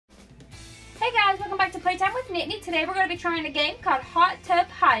Hey guys, welcome back to Playtime with Nittany. Today we're going to be trying a game called Hot Tub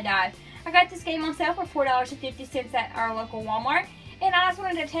High Dive. I got this game on sale for $4.50 at our local Walmart, and I just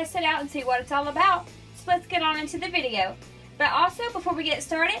wanted to test it out and see what it's all about. So let's get on into the video. But also, before we get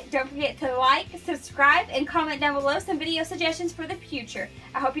started, don't forget to like, subscribe, and comment down below some video suggestions for the future.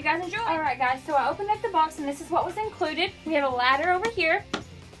 I hope you guys enjoy. Alright guys, so I opened up the box and this is what was included. We have a ladder over here,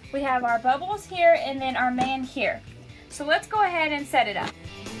 we have our bubbles here, and then our man here. So let's go ahead and set it up.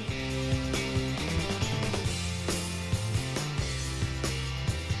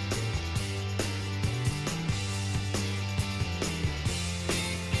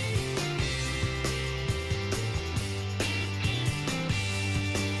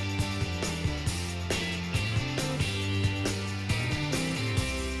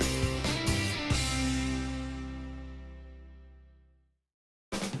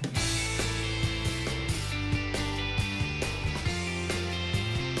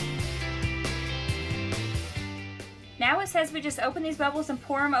 Now it says we just open these bubbles and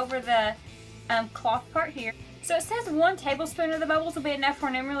pour them over the cloth part here. So it says 1 tablespoon of the bubbles will be enough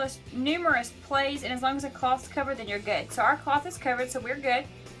for numerous plays, and as long as the cloth's covered, then you're good. So our cloth is covered, so we're good.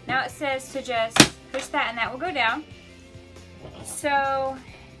 Now it says to just push that and that will go down. So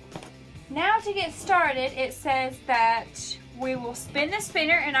now to get started, it says that we will spin the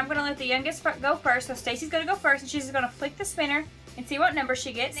spinner, and I'm going to let the youngest go first. So Stacy's going to go first, and she's going to flick the spinner and see what number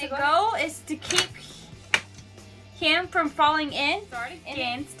she gets. The goal is to keep him from falling in.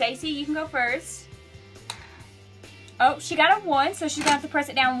 Again, Stacy, you can go first. Oh, she got a 1, so she's gonna have to press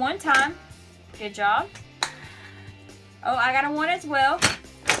it down 1 time. Good job. Oh, I got a 1 as well.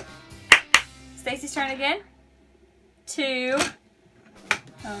 Stacy's turn again. 2.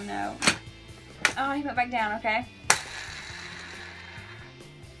 Oh no. Oh, he went back down. Okay.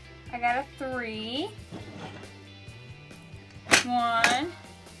 I got a 3. 1,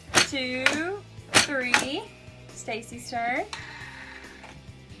 2, 3. Stacy's turn.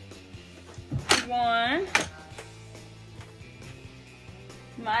 1.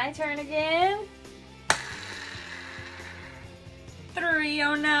 My turn again. 3.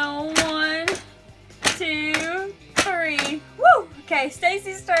 Oh no. 1, 2, 3. Woo! Okay,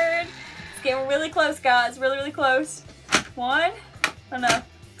 Stacy's turn. It's getting really close, guys. Really close. 1. Oh no.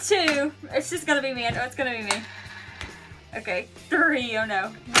 2. It's just gonna be me. I know it's gonna be me. Okay. 3. Oh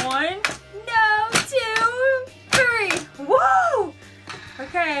no. 1. No. 2. 3. Whoa!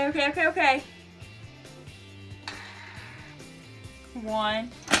 Okay.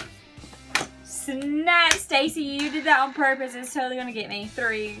 1. Snap, Stacy, you did that on purpose. It's totally gonna get me.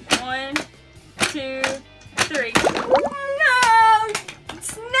 3. 1, 2, 3. No!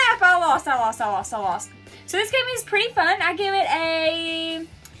 Snap! I lost. So this game is pretty fun. I give it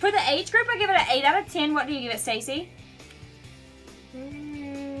for the age group, I give it an 8 out of 10. What do you give it, Stacy?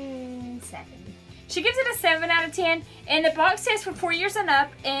 7. She gives it a 7 out of 10, and the box says for 4 years and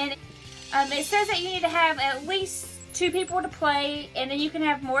up, and it says that you need to have at least 2 people to play, and then you can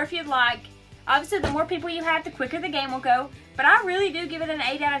have more if you'd like. Obviously, the more people you have, the quicker the game will go, but I really do give it an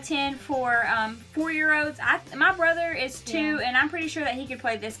 8 out of 10 for 4-year-olds. My brother is 2, yeah, and I'm pretty sure that he could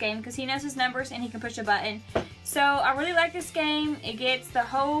play this game because he knows his numbers and he can push a button. So I really like this game. It gets the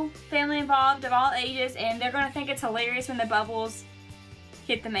whole family involved of all ages, and they're going to think it's hilarious when the bubbles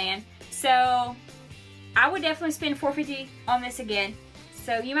hit the man. So I would definitely spend $4.50 on this again.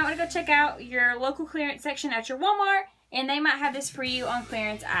 So you might want to go check out your local clearance section at your Walmart, and they might have this for you on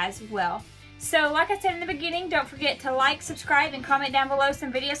clearance as well. So like I said in the beginning, don't forget to like, subscribe, and comment down below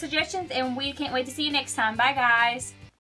some video suggestions, and we can't wait to see you next time. Bye guys!